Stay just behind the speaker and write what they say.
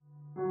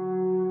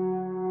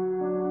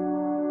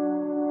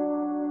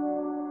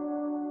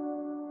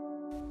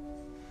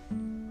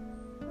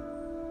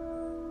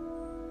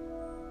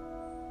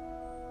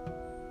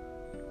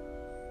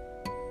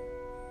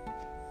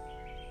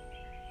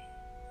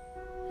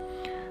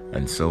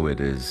And so it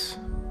is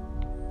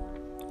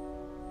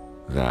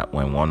that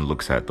when one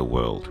looks at the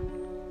world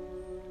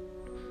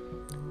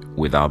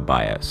without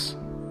bias,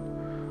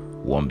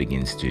 one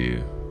begins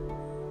to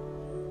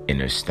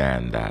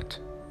understand that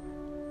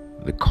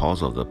the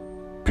cause of the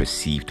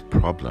perceived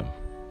problem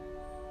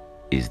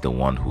is the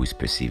one who is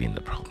perceiving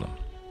the problem.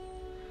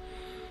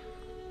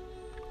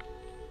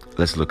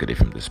 Let's look at it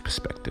from this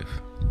perspective.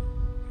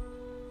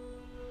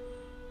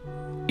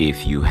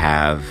 If you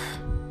have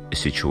a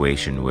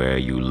situation where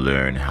you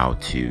learn how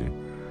to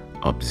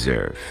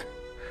observe,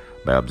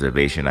 by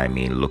observation I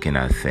mean looking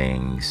at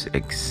things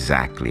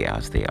exactly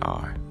as they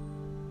are,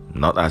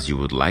 not as you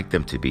would like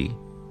them to be,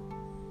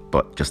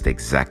 but just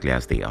exactly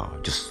as they are,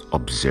 just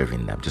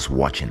observing them, just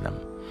watching them.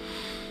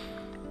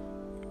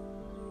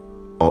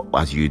 Or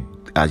as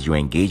you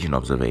engage in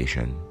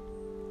observation,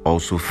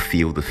 also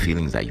feel the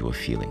feelings that you are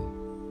feeling.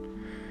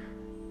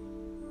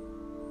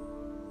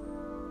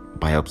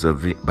 By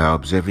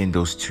observing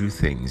those two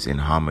things in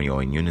harmony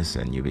or in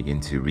unison, you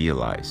begin to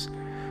realize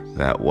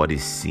that what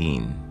is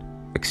seen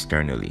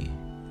externally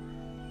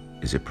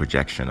is a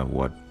projection of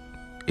what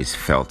is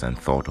felt and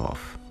thought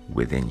of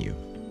within you.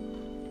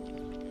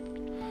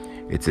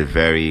 It's a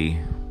very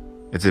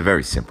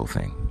simple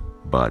thing,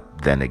 but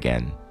then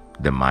again,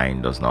 the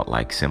mind does not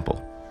like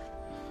simple.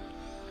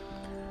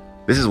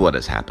 This is what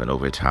has happened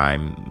over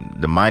time.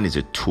 The mind is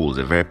a tool, it's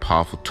a very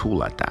powerful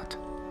tool at that.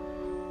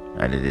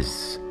 And it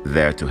is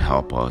there to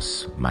help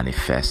us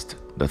manifest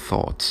the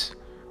thoughts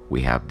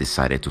we have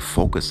decided to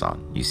focus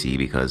on, you see,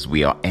 because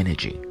we are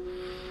energy.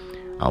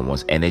 And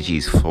once energy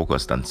is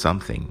focused on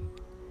something,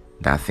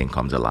 that thing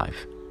comes alive.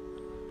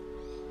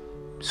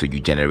 So you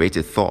generate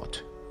a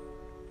thought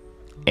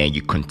and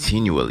you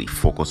continually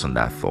focus on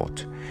that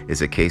thought.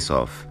 It's a case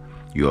of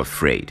you're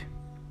afraid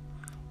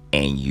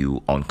and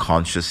you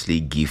unconsciously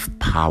give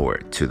power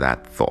to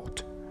that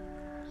thought.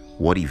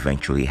 What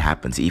eventually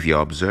happens, if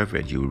you're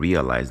observant, you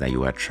realize that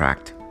you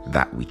attract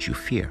that which you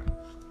fear.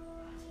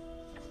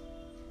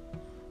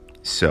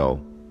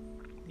 So,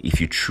 if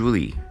you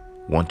truly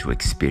want to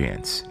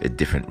experience a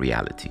different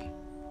reality,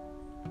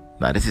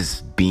 now this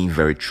is being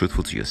very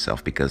truthful to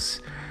yourself,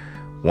 because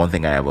one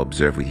thing I have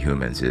observed with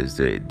humans is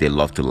they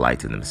love to lie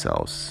to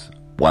themselves,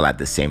 while at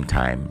the same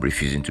time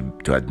refusing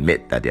to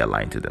admit that they are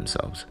lying to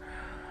themselves.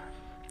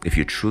 If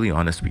you're truly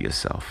honest with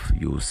yourself,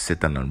 you'll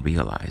sit down and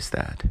realize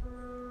that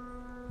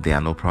there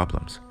are no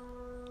problems.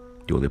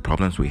 The only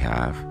problems we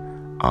have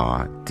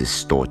are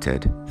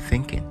distorted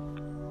thinking.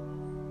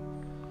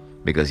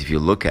 Because if you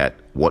look at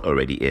what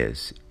already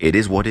is, it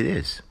is what it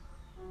is.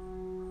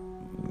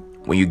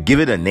 When you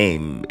give it a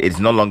name, it's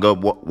no longer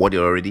what it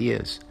already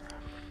is.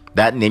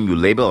 That name you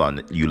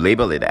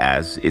label it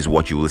as is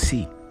what you will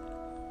see.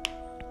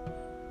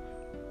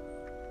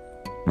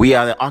 We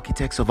are the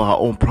architects of our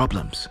own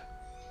problems.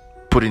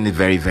 Putting it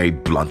very, very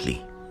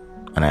bluntly.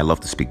 And I love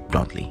to speak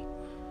bluntly.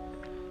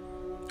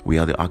 We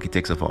are the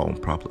architects of our own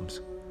problems.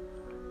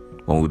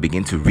 When we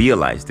begin to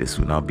realize this,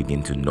 we now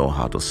begin to know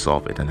how to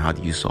solve it. And how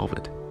do you solve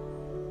it?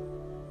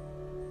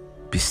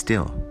 Be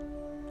still.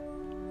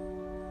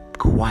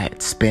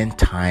 Quiet. Spend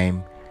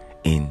time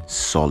in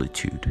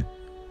solitude.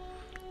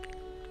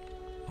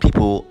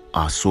 People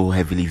are so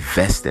heavily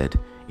vested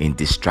in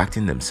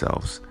distracting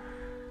themselves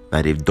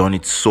that they've done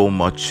it so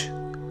much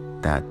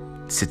that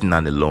sitting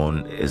down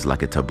alone is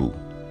like a taboo.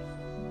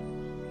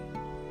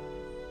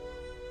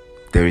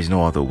 There is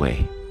no other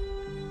way.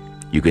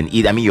 You can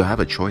eat. You have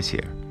a choice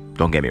here.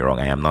 Don't get me wrong.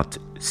 I am not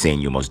saying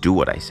you must do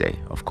what I say.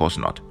 Of course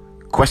not.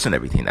 Question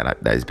everything that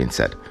has been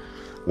said.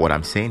 What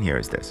I'm saying here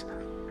is this.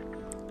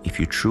 If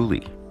you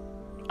truly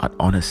and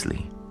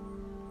honestly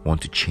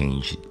want to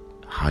change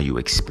how you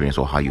experience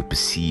or how you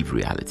perceive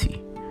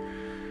reality,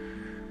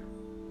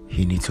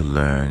 you need to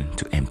learn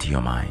to empty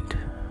your mind.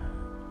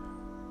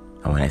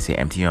 And when I say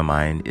empty your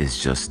mind,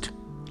 it's just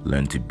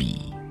learn to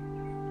be.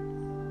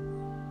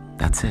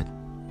 That's it.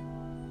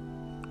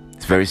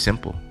 It's very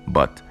simple,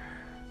 but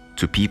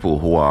to people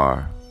who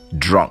are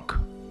drunk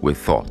with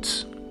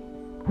thoughts,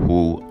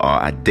 who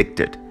are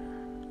addicted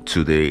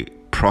to the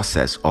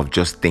process of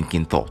just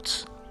thinking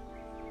thoughts,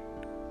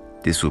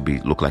 this will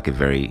look like a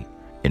very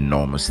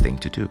enormous thing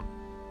to do.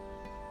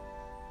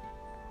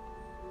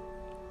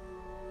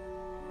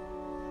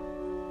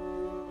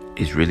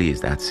 It really is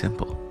that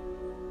simple.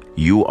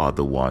 You are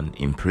the one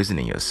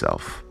imprisoning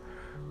yourself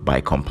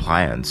by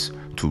compliance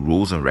to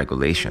rules and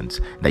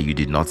regulations that you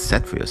did not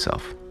set for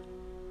yourself.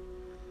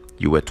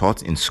 You were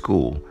taught in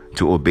school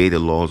to obey the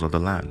laws of the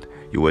land.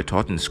 You were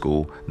taught in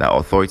school that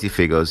authority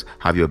figures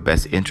have your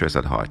best interests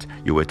at heart.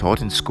 You were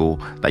taught in school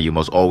that you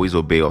must always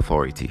obey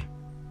authority.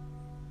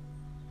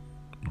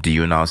 Do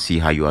you now see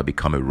how you have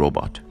become a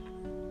robot?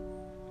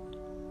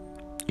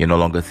 You're no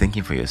longer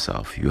thinking for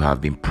yourself. You have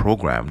been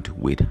programmed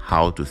with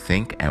how to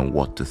think and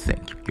what to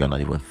think. You're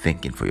not even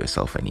thinking for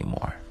yourself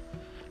anymore.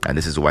 And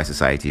this is why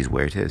society is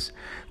where it is.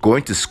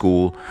 Going to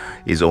school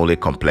is only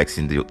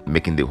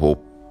making the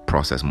whole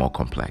process more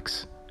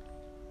complex.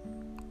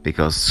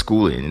 Because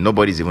schooling,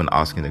 nobody's even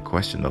asking the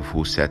question of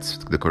who sets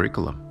the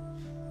curriculum.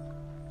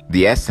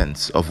 The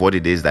essence of what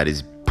it is that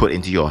is put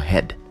into your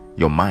head,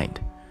 your mind,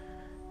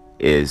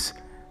 is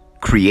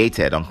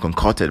created and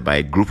concocted by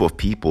a group of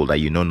people that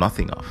you know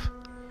nothing of.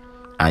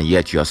 And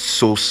yet you are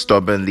so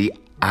stubbornly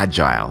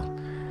agile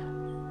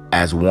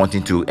as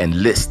wanting to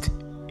enlist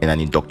in an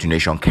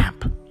indoctrination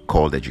camp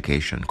called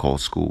education, called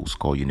schools,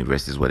 called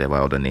universities, whatever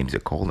other names they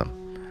call them.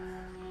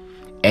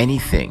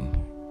 Anything,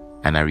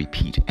 and I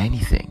repeat,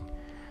 anything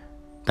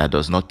that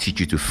does not teach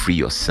you to free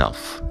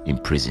yourself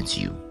imprisons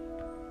you.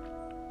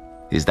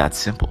 It's that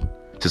simple.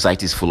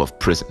 Society is full of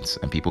prisons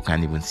and people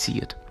can't even see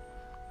it.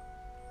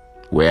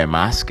 Wear a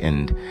mask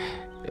and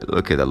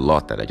look at the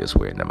lot that are just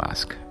wearing the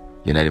mask.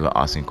 You're not even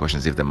asking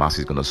questions if the mask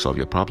is going to solve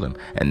your problem.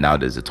 And now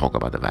there's a talk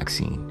about the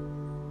vaccine.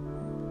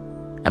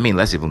 I mean,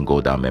 let's even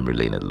go down memory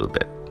lane a little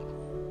bit.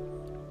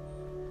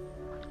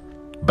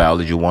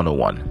 Biology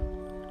 101.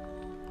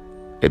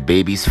 A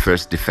baby's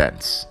first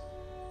defense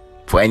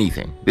for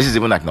anything. This is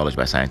even acknowledged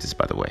by scientists,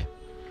 by the way.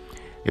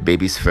 A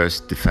baby's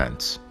first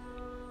defense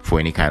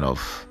for any kind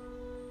of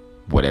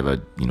whatever,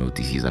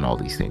 disease and all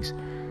these things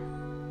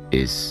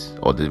is,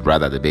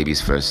 rather the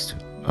baby's first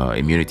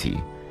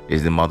immunity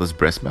is the mother's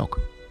breast milk.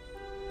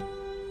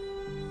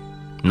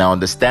 Now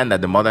understand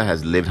that the mother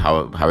has lived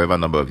however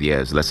number of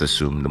years. Let's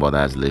assume the mother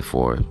has lived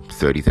for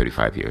 30,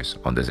 35 years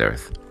on this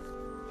earth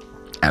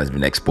and has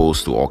been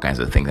exposed to all kinds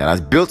of things and has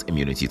built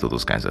immunity to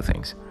those kinds of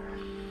things.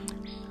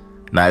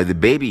 Now, if the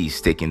baby is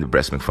taking the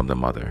breast milk from the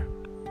mother,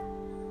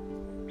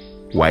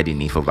 why the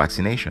need for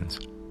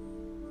vaccinations?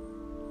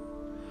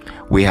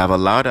 We have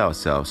allowed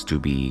ourselves to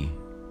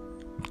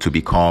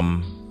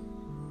become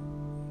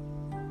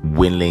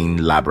willing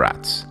lab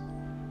rats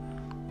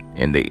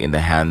in the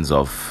hands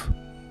of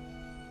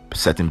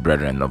certain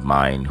brethren of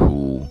mine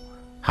who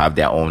have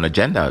their own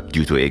agenda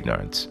due to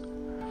ignorance.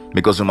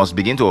 Because we must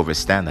begin to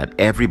understand that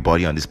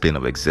everybody on this plane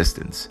of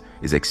existence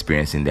is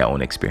experiencing their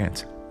own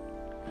experience.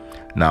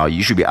 Now,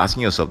 you should be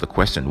asking yourself the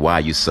question, why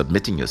are you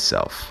submitting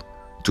yourself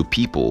to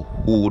people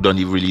who don't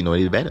even really know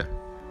it better?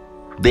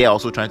 They are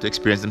also trying to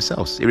experience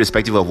themselves,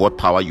 irrespective of what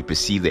power you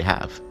perceive they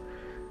have.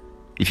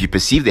 If you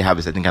perceive they have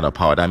a certain kind of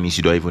power, that means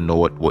you don't even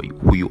know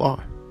who you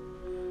are.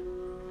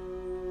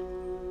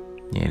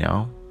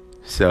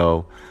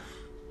 So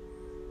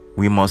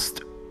we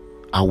must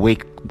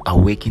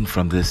awaken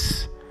from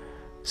this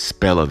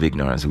spell of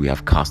ignorance we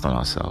have cast on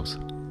ourselves.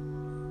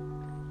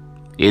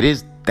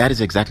 That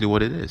is exactly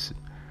what it is.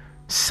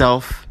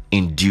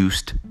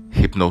 Self-induced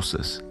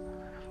hypnosis.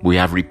 We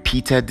have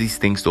repeated these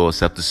things to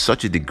ourselves to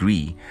such a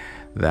degree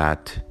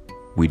that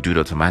we do it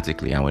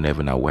automatically and we're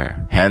never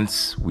aware.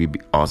 Hence,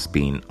 us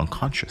being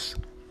unconscious.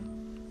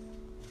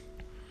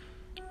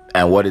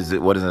 And what is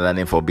it? What is the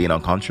name for being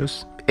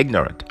unconscious?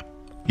 Ignorant.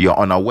 You're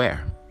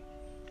unaware.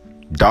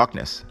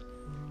 Darkness.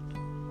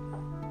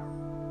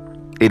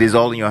 It is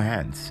all in your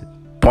hands.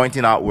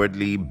 Pointing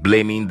outwardly,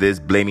 blaming this,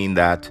 blaming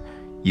that.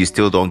 You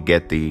still don't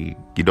you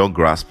don't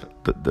grasp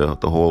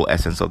the whole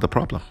essence of the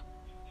problem.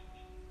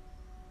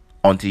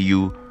 Until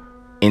you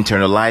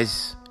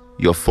internalize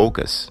your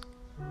focus,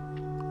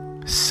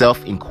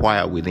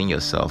 self-inquire within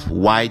yourself,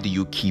 why do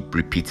you keep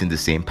repeating the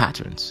same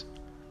patterns?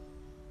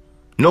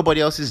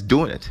 Nobody else is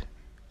doing it.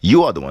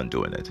 You are the one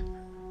doing it.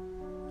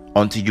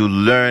 Until you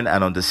learn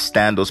and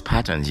understand those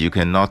patterns, you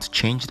cannot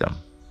change them.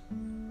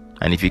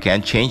 And if you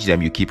can't change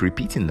them, you keep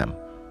repeating them.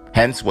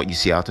 Hence what you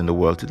see out in the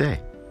world today.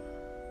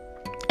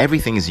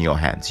 Everything is in your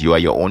hands. You are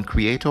your own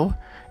creator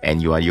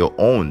and you are your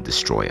own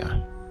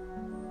destroyer.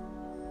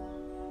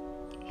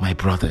 My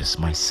brothers,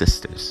 my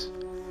sisters,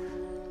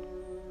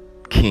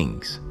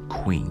 kings,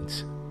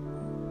 queens,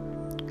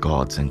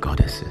 gods and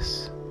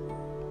goddesses,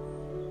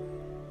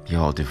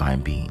 you're all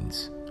divine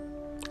beings.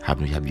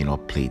 Have you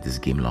not played this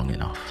game long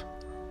enough?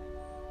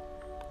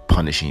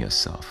 Punishing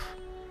yourself,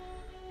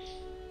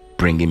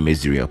 bringing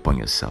misery upon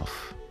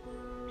yourself,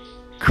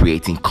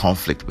 creating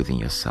conflict within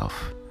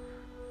yourself,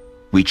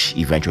 which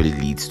eventually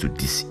leads to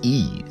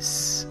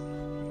dis-ease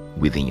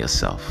within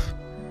yourself,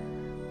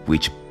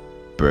 which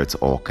births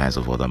all kinds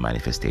of other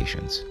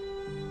manifestations,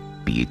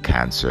 be it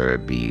cancer,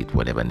 be it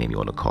whatever name you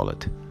want to call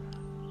it.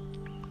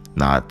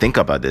 Now, think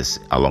about this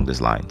along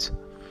these lines.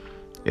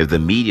 If the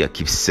media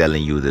keeps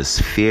selling you this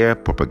fear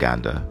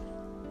propaganda,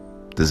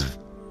 this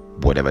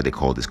whatever they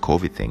call this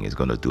COVID thing is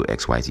going to do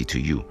XYZ to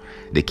you,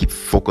 they keep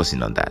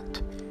focusing on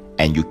that,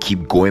 and you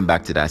keep going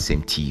back to that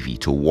same TV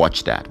to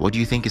watch that, what do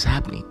you think is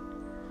happening?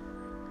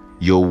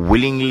 You're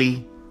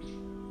willingly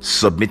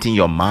submitting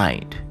your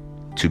mind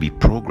to be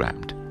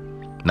programmed.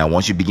 Now,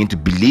 once you begin to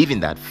believe in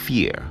that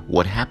fear,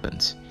 what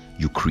happens?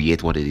 You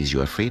create what it is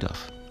you're afraid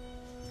of.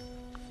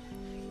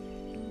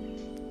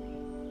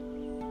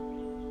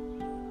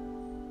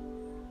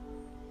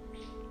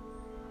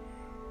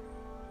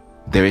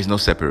 There is no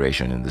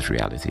separation in this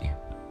reality.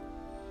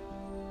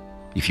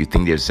 If you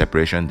think there's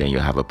separation, then you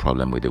have a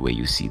problem with the way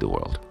you see the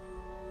world.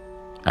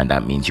 And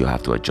that means you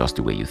have to adjust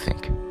the way you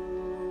think.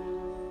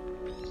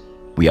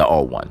 We are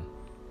all one.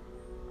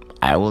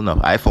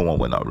 I for one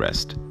will not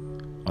rest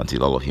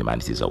until all of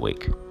humanity is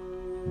awake.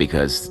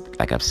 Because,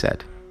 like I've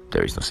said,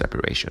 there is no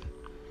separation.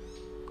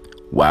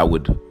 Why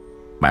would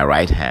my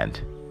right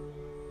hand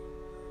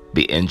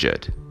be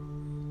injured,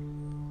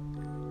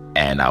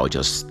 and I would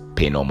just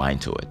pay no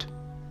mind to it.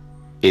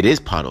 It is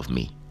part of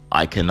me.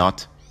 I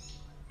cannot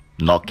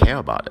not care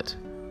about it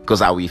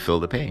because I will feel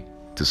the pain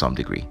to some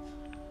degree.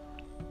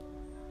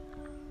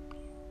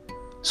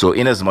 So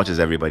in as much as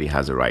everybody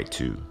has a right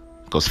to,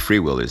 because free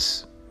will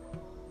is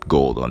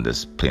gold on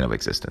this plane of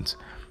existence,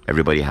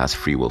 everybody has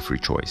free will, free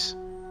choice.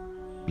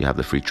 You have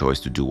the free choice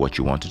to do what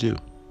you want to do.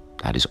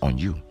 That is on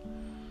you.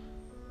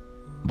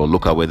 But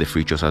look at where the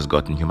free choice has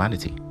gotten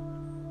humanity.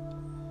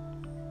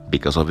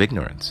 Because of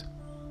ignorance,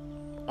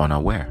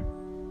 unaware,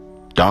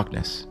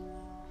 darkness.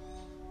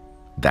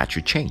 That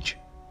should change,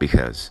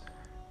 because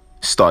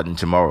starting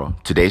tomorrow,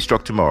 today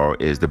struck tomorrow,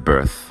 is the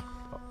birth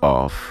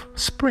of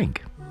spring,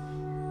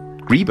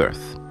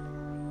 rebirth.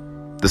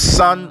 The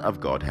Son of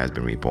God has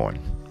been reborn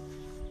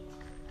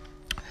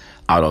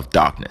out of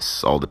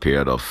darkness. All the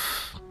period of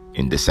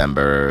in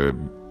December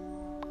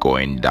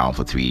going down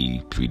for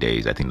three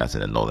days. I think that's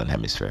in the northern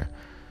hemisphere.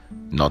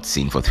 Not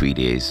seen for 3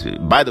 days.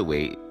 By the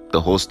way, the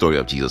whole story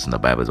of Jesus in the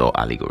Bible is all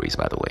allegories,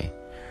 by the way.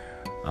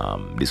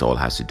 This all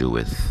has to do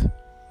with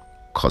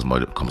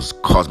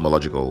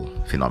cosmological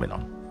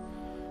phenomenon.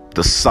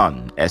 The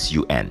Son,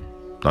 S-U-N,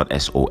 not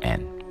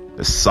S-O-N,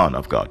 the Son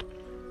of God.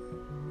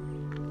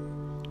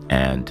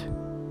 And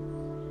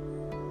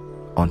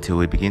until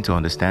we begin to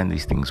understand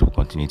these things, we'll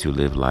continue to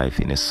live life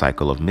in a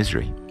cycle of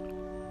misery.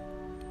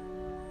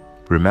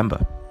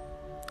 Remember,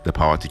 the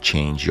power to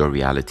change your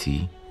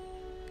reality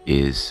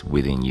is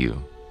within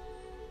you.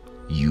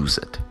 Use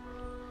it.